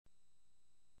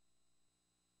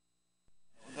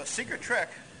secret trick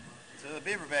to the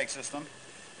beaver bag system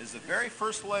is the very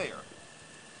first layer.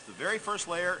 The very first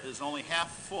layer is only half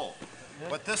full.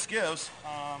 What this gives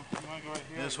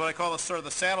is what I call sort of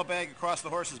the saddlebag across the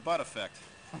horse's butt effect.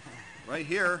 Right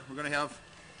here, we're going to have,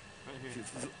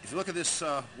 if you look at this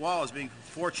wall as being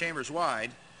 4 chambers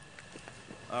wide,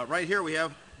 right here we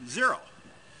have 0.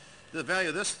 The value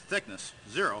of this thickness,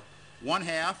 0,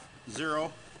 1/2,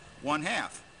 0,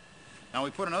 1/2. Now we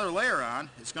put another layer on,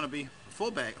 it's going to be full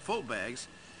bags,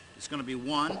 it's going to be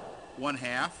 1,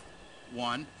 1/2,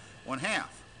 1, 1/2.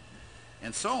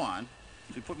 And so on.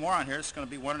 If we put more on here, it's going to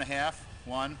be 1.5,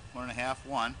 1, 1.5,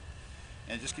 1,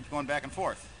 and it just keeps going back and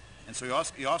forth. And so you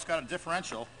also got a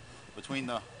differential between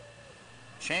the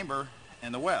chamber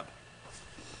and the web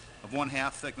of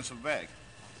 1/2 thickness of a bag.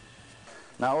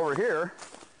 Now over here,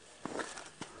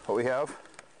 what we have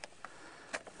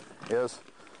is,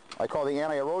 I call the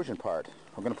anti-erosion part.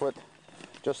 We're going to put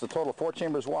just a total of 4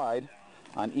 chambers wide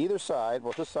on either side,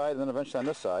 well this side and then eventually on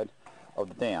this side of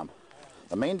the dam.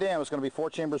 The main dam is going to be 4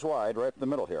 chambers wide right up the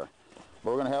middle here.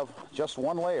 But we're going to have just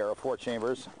one layer of 4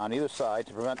 chambers on either side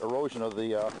to prevent erosion of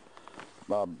the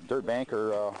dirt bank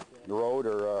or the road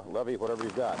or levee, whatever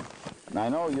you've got. Now I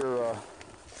know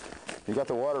you've got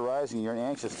the water rising, you're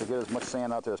anxious to get as much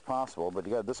sand out there as possible, but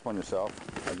you got to discipline yourself,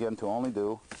 again, to only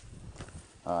do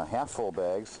half full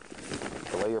bags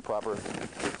to lay your proper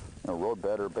road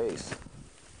bed or base.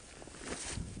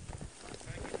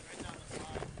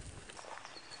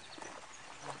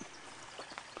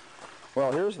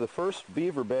 Well, here's the first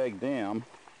beaver bag dam,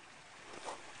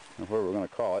 or whatever we're going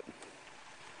to call it,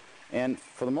 and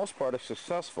for the most part it's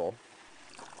successful,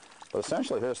 but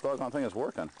essentially here this doggone thing is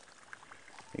working.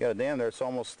 You got a dam there, it's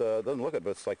almost, doesn't look it, but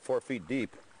it's like 4 feet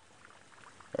deep.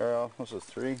 This is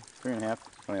 3.5,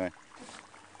 anyway.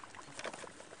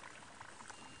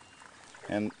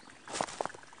 And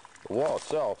the wall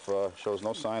itself shows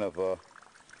no sign of,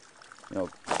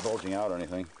 bulging out or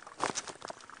anything.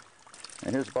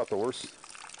 And here's about the worst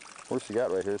you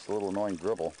got right here. It's a little annoying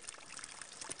dribble.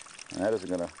 And that isn't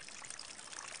going to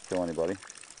kill anybody.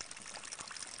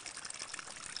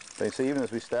 But you see, even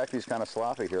as we stack these kind of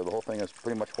sloppy here, the whole thing is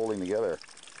pretty much holding together.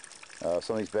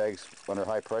 Some of these bags under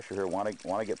high pressure here want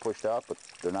to get pushed out, but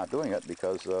they're not doing it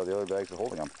because the other bags are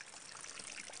holding them.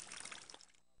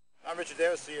 I'm Richard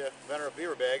Davis, the inventor of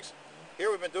beaver bags. Here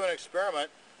we've been doing an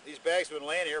experiment. These bags have been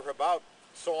laying here for about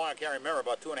so long I can't remember,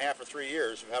 about 2.5 or 3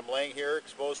 years. We've had them laying here,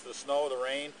 exposed to the snow, the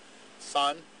rain,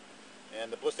 sun,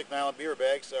 and the ballistic nylon beaver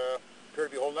bags appear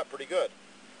to be holding up pretty good.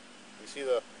 You see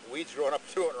the weeds growing up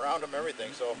through it and around them,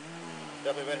 everything, so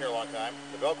definitely been here a long time.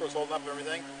 The Velcro's holding up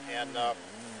everything, and now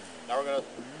we're going to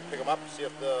pick them up and see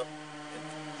if the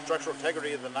structural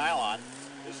integrity of the nylon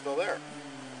is still there.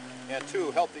 And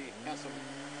 2 healthy, handsome,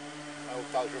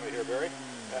 college roommate here, Barry.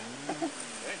 Okay.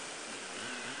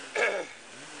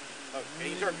 Okay,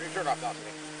 you turn off now to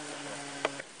me.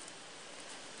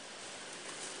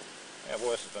 Yeah,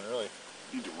 boy, this has been really...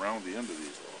 You need to round the end of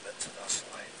these a little bit so they'll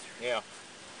slide through. Yeah.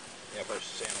 Yeah, better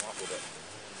sand them off a little bit.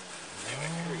 Anyway,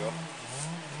 here we go.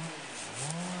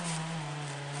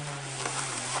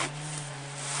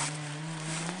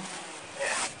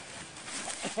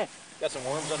 Yeah. Got some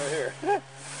worms under here. Your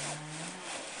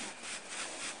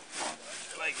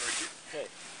leg, Richard. Okay.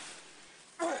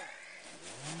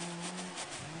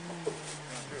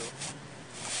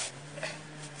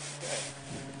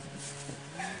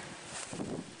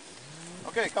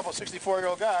 Okay, a couple of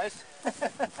 64-year-old guys.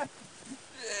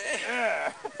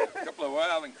 Yeah. A couple of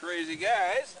wild and crazy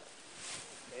guys.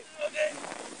 Okay.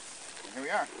 Here we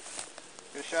are.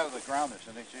 Get a shot of the ground there,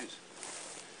 Cindy. Jeez.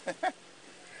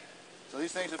 So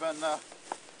these things have been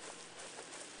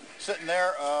sitting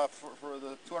there for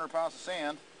the 200 pounds of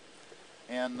sand,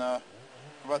 and for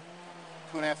about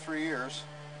 2.5, 3 years,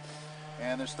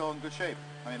 and they're still in good shape.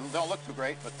 I mean, they don't look too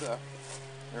great, but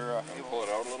they're able. Pull it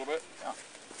out a little bit. Yeah.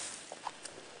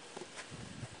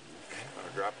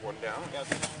 Drop one down. Yeah,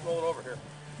 just roll it over here.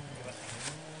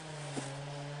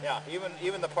 Yeah,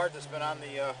 even the part that's been on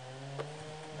the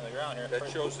ground here. That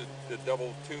shows the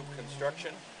double tube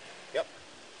construction. Yep.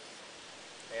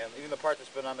 And even the part that's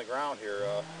been on the ground here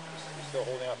is still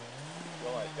holding up.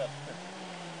 Real nice. Got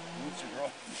roots and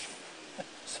growing.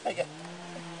 So you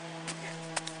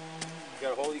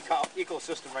got a whole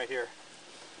ecosystem right here.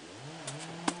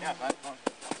 Yeah, nice.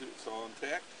 It's all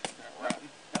intact. Not rotten.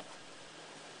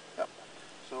 Yep.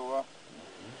 So,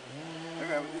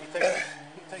 anyway, you can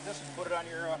take this and put it on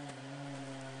your,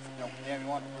 you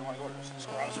want to go to this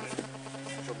garage.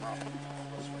 Push them around.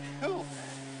 This way. Ooh.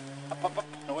 Up, up, up.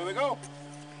 Away we go.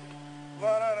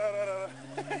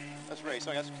 That's right.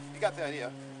 So I guess you got the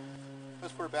idea.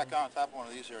 Let's put it back on top of one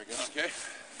of these here again. Okay.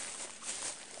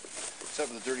 except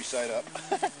for the dirty side up.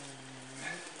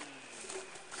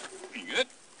 You good?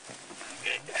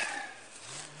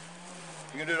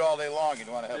 You can do it all day long. You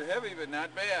don't want to have. They're heavy, but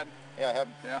not bad. Yeah, I have.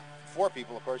 Yeah. 4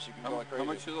 people, of course. You can go like crazy.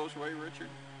 How much do those weigh, Richard?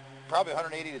 Probably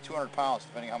 180 to 200 pounds,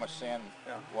 depending on how much sand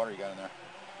and water you got in there.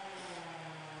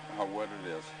 How wet it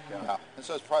is. Yeah. And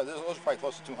so it's probably, those are probably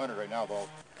close to 200 right now, though.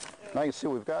 Now you can see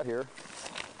what we've got here.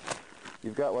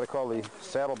 You've got what I call the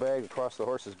saddlebag across the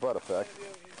horse's butt effect.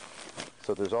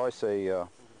 So there's always a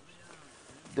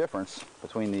difference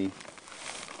between the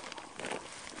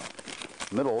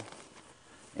middle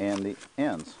and the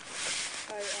ends.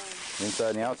 The inside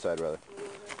and the outside, rather.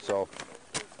 So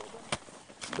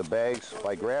the bags,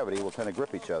 by gravity, will tend to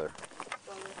grip each other.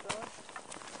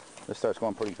 This starts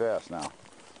going pretty fast now.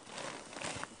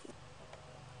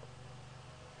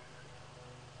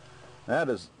 That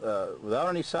is without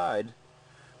any side.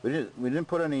 We didn't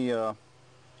put any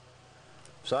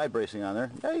side bracing on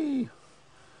there. Yay!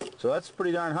 So that's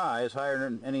pretty darn high. It's higher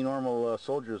than any normal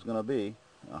soldier is going to be,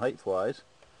 height-wise,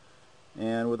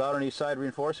 and without any side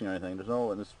reinforcing or anything. There's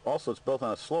no, and it's built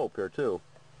on a slope here too.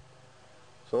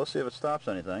 So let's see if it stops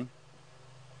anything.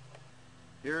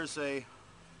 Here's a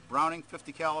Browning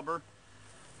 50 caliber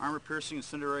armor-piercing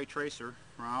incendiary tracer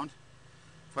round,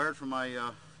 fired from my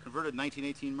converted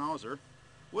 1918 Mauser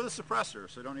with a suppressor,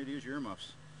 so you don't need to use your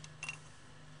earmuffs.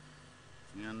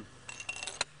 And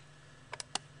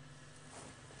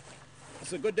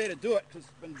it's a good day to do it because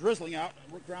it's been drizzling out.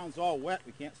 The ground's all wet.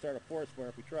 We can't start a forest fire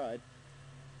if we tried.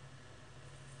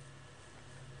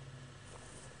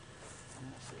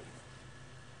 Let's see.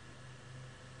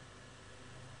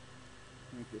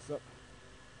 Crank this up.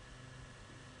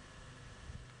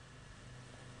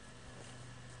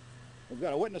 We've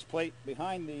got a witness plate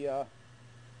behind the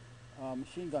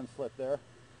machine gun slit there.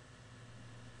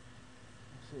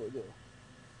 Let's see what we do.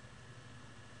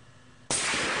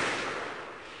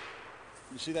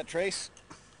 You see that trace?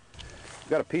 We've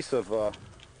got a piece of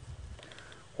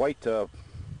white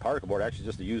particle board, actually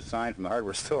just a used sign from the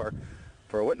hardware store,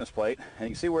 for a witness plate. And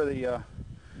you can see where the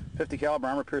 50 caliber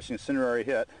armor-piercing incendiary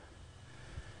hit.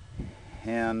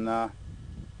 And you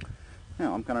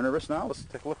know, I'm kind of nervous now. Let's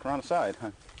take a look around the side.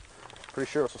 I'm pretty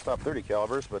sure this will stop 30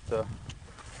 calibers, but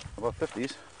about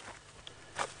 50s.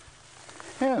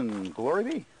 And glory be,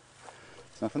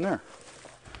 there's nothing there.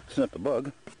 It's not the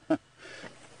bug.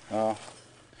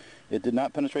 It did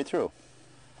not penetrate through.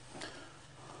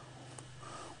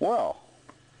 Well.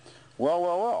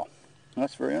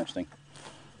 That's very interesting.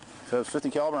 So it's 50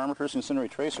 caliber armor-piercing incendiary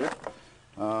tracer,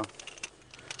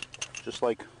 just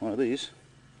like one of these.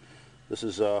 This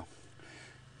is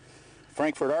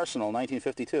Frankfurt Arsenal,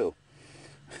 1952.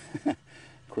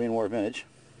 Korean War vintage.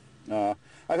 I've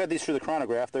had these through the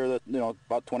chronograph. They're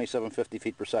about 2750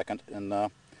 feet per second, and I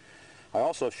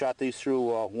also have shot these through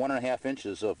 1.5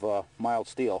 inches of mild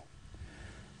steel.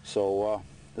 So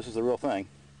this is the real thing.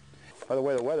 By the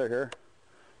way, the weather here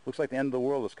looks like the end of the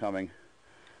world is coming.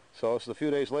 So this is a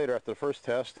few days later after the first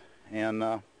test, and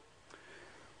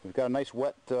we've got a nice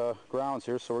wet grounds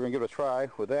here, so we're going to give it a try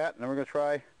with that, and then we're going to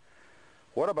try,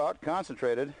 what about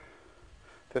concentrated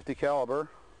 50 caliber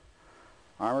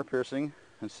armor-piercing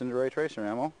incendiary tracer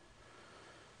ammo.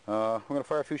 We're going to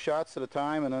fire a few shots at a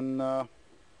time and then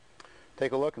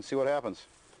take a look and see what happens.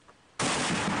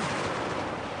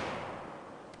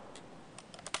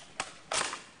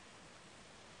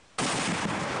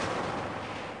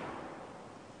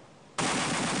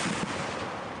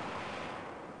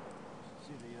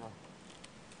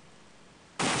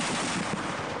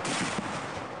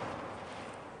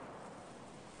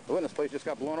 The witness plate just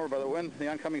got blown over by the wind, the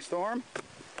oncoming storm,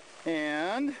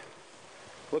 and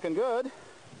looking good.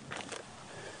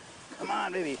 Come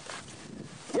on, baby.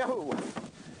 Yahoo!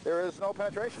 There is no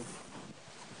penetration.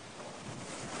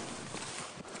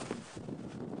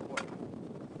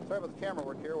 Sorry about the camera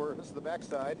work here. This is the back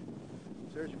side.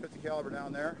 So there's your 50 caliber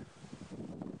down there,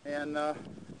 and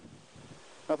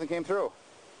nothing came through.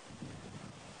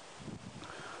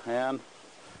 And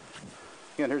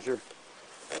again, here's your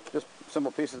just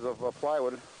simple pieces of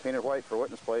plywood painted white for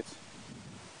witness plates,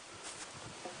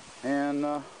 and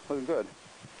looking good.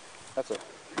 That's a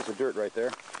piece of dirt right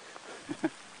there.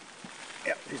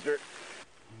 Yeah, piece of dirt.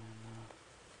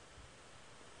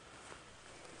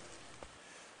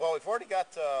 Well, we've already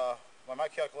got, by my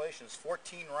calculations,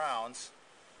 14 rounds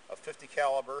of 50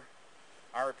 caliber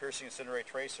armor-piercing incendiary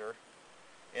tracer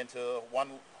into one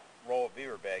row of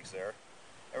beaver bags there.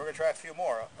 And we're going to try a few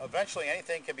more. Eventually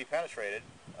anything can be penetrated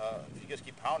if you just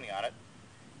keep pounding on it.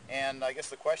 And I guess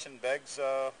the question begs,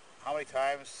 how many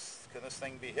times can this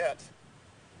thing be hit?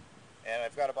 And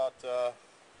I've got about,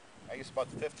 I guess about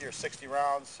 50 or 60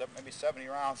 rounds, maybe 70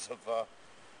 rounds of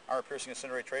armor-piercing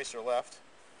incendiary tracer left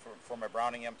for my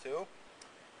Browning M2,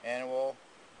 and we'll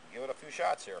give it a few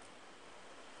shots here.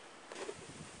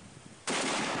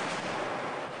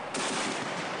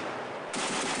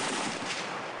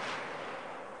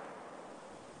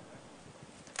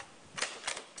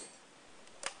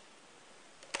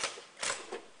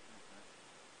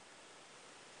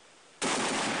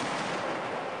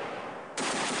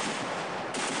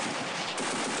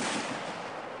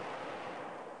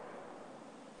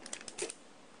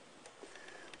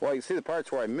 Well, you can see the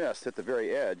parts where I missed at the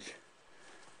very edge.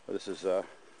 This is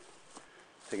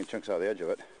taking chunks out of the edge of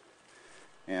it.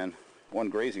 And one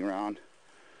grazing round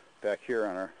back here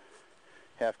on our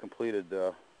half-completed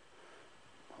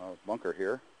bunker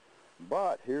here.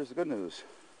 But here's the good news.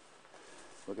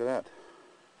 Look at that.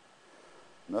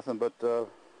 Nothing but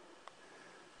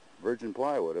virgin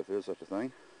plywood, if there's such a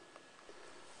thing.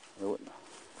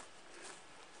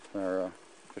 Our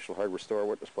official hardware store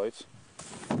witness plates.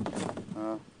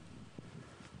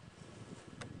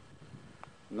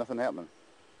 Nothing happening.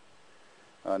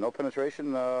 No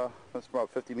penetration. That's about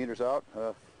 50 meters out.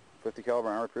 50 caliber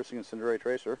armor piercing incendiary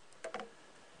tracer,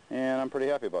 and I'm pretty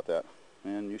happy about that.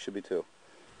 And you should be too.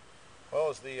 Well,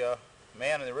 as the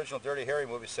man in the original Dirty Harry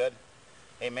movie said,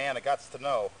 "Hey man, I got to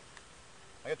know."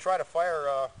 I'm gonna try to fire.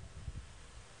 I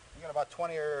got about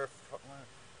 20 or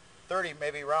 30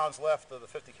 maybe rounds left of the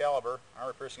 50 caliber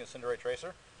armor piercing incendiary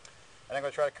tracer, and I'm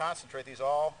going to try to concentrate these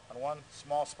all on one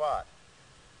small spot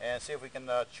and see if we can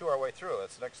chew our way through.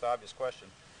 That's the next obvious question.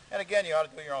 And again, you ought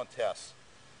to do your own tests.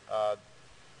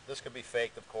 This could be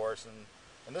faked, of course,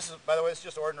 and this is, by the way, it's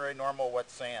just ordinary, normal wet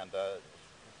sand.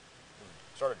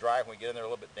 Sort of dry when we get in there, a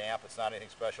little bit damp. It's not anything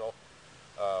special.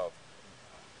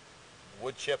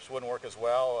 Wood chips wouldn't work as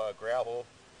well. Gravel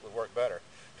would work better.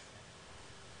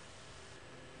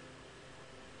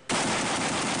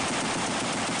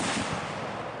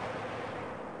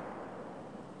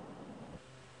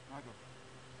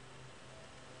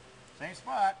 Same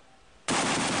spot.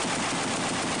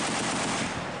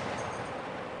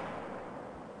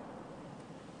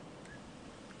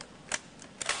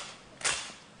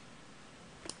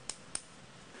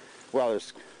 Well,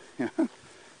 there's,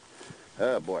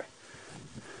 oh boy.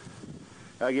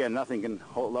 Again, nothing can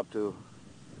hold up to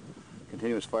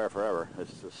continuous fire forever.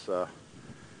 It's just probably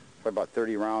about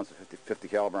 30 rounds of 50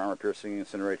 caliber armor piercing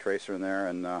incendiary tracer in there,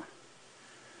 and I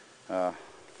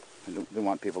don't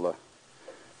want people to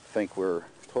think we're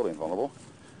totally invulnerable.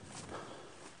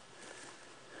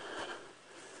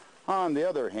 On the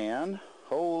other hand,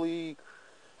 holy,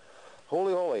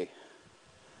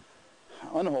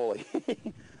 unholy.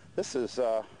 This is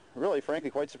really, frankly,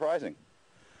 quite surprising.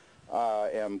 I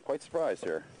am quite surprised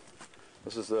here.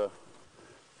 This is the,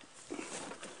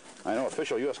 I know,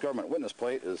 official U.S. government witness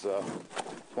plate is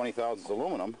 20 thousandths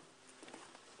aluminum.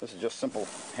 This is just simple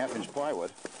half-inch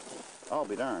plywood. I'll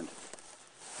be darned.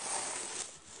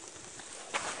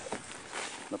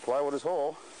 The plywood is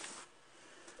whole,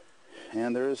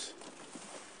 and there is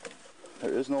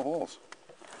no holes.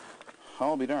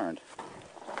 I'll be darned.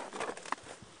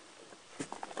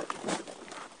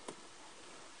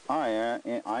 I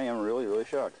am really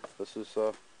shocked. This is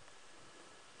you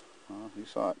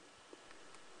saw it.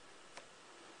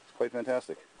 It's quite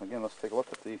fantastic. Again, let's take a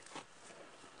look at the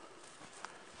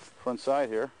front side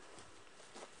here.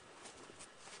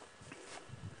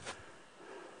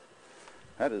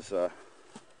 That is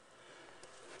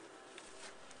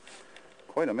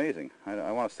quite amazing.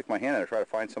 I want to stick my hand in and try to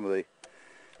find some of the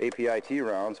APIT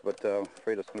rounds, but I'm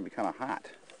afraid it's going to be kind of hot.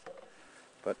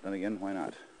 But then again, why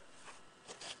not?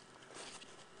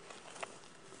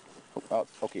 Oh,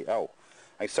 okay, ow.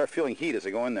 I start feeling heat as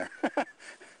I go in there.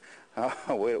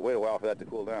 I'll wait a while for that to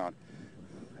cool down.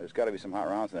 There's got to be some hot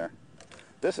rounds in there.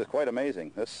 This is quite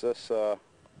amazing. This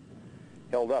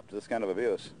held up to this kind of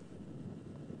abuse.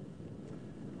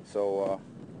 So,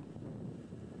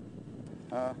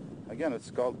 again,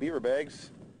 it's called beaver bags.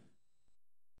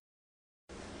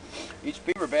 Each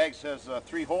beaver bag has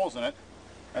 3 holes in it.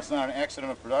 That's not an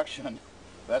accident of production.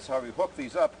 That's how we hook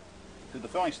these up to the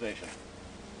filling station.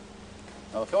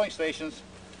 Now the filling stations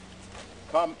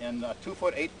come in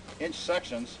 2-foot 8-inch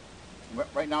sections.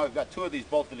 Right now we've got 2 of these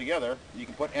bolted together. You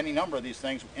can put any number of these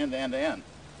things end to end to end.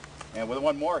 And with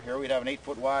one more here, we'd have an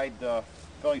 8-foot wide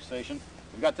filling station.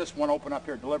 We've got this one open up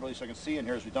here deliberately so I can see in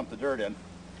here as we dump the dirt in.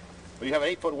 But you have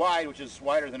an 8-foot wide, which is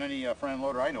wider than any front end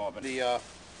loader I know of. And the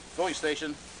filling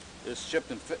station is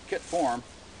shipped in kit form,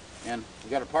 and we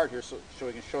got a part here so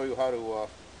we can show you how to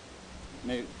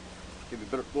maybe give you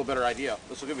a little better idea.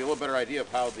 This will give you a little better idea of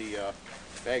how the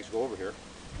bags go over here.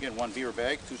 Again, one beaver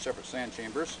bag, 2 separate sand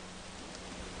chambers.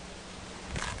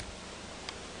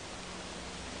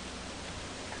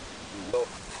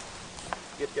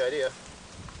 get the idea.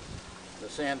 The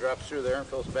sand drops through there and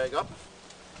fills the bag up.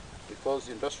 We close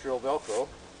the industrial Velcro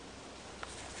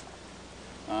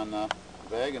on the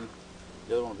bag, and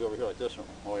the other one will be over here like this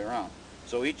all the way around.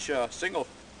 So each single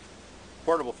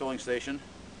portable filling station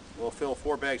will fill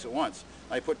 4 bags at once.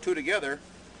 Now you put 2 together,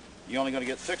 you're only going to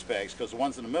get 6 bags, because the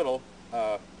ones in the middle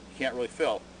you can't really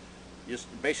fill. You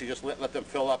basically just let them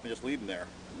fill up and just leave them there.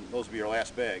 Those will be your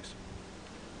last bags.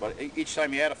 But each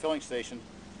time you add a filling station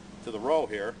to the row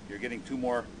here, you're getting 2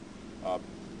 more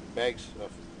bags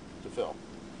to fill.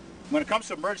 When it comes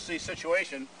to emergency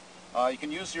situation, you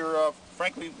can use your,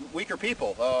 frankly, weaker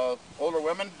people. Older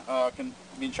women can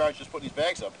be in charge of just putting these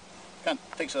bags up. Kind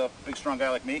of takes a big, strong guy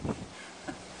like me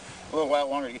a little while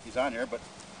longer to get these on here, but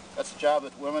that's a job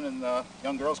that women and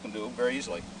young girls can do very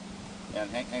easily. And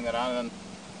hang that on, and then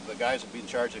the guys will be in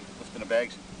charge of lifting the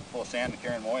bags full of sand and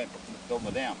carrying them away and building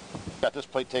the dam. Got this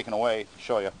plate taken away to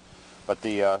show you, but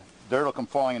the dirt will come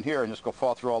falling in here and just go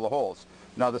fall through all the holes.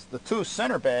 Now the 2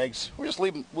 center bags, we just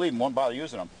leave them, won't bother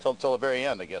using them till the very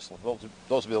end, I guess. Those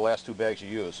will be the last 2 bags you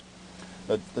use.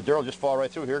 The dirt will just fall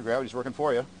right through here. Gravity's working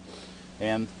for you,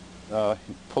 and you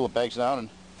pull the bags down and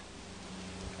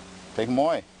take them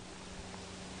away.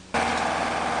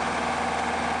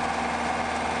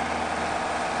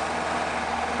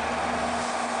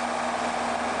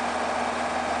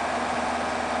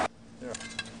 There.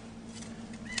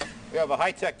 We have a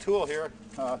high-tech tool here.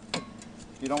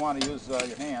 You don't want to use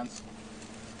your hands.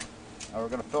 We're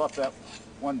going to fill up that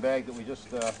 1 bag that we just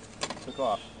took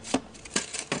off.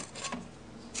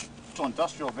 It's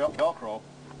industrial Velcro,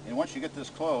 and once you get this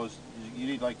closed, you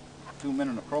need like 2 men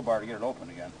and a crowbar to get it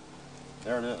open again.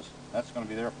 There it is. That's going to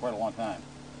be there for quite a long time.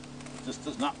 It just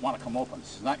does not want to come open.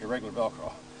 This is not your regular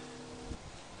Velcro.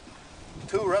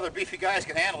 2 rather beefy guys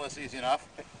can handle this easy enough,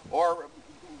 or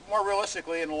more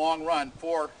realistically, in the long run,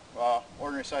 4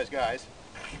 ordinary-sized guys.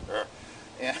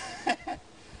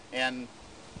 And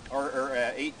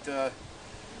 8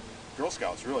 Girl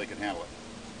Scouts really can handle it.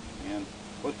 And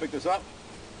let's pick this up,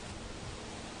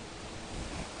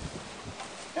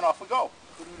 and off we go.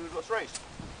 Let's race.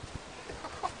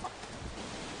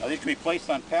 Now these can be placed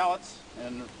on pallets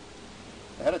and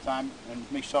ahead of time,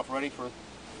 and make yourself ready for.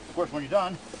 Of course, when you're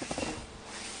done,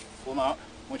 pull them out.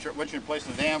 Once you're placed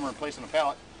in the dam or placed in a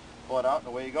pallet, pull it out, and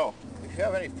away you go. If you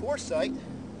have any foresight,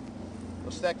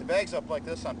 we'll stack the bags up like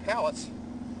this on pallets.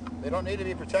 They don't need to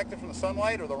be protected from the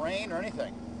sunlight or the rain or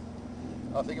anything.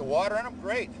 If they get water in them,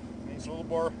 great. It means a little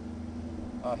more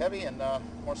heavy and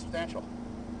more substantial.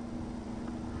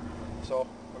 So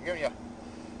we're giving you,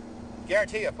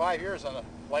 guarantee you 5 years on the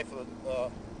life of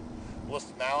the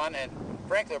ballistic nylon, and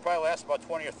frankly, it'll probably last about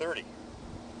 20 or 30.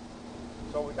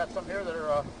 So we've got some here that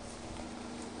are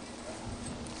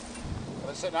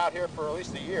been sitting out here for at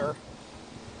least a year,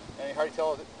 and you hardly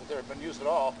tell that they've been used at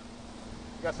all.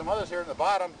 We've got some others here in the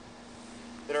bottom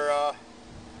that are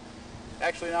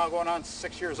actually now going on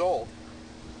 6 years old,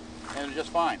 and they're just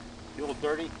fine. A little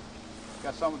dirty.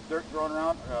 Got some with dirt growing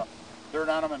around, dirt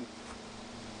on them, and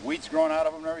weeds growing out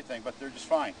of them and everything, but they're just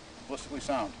fine, ballistically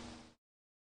sound.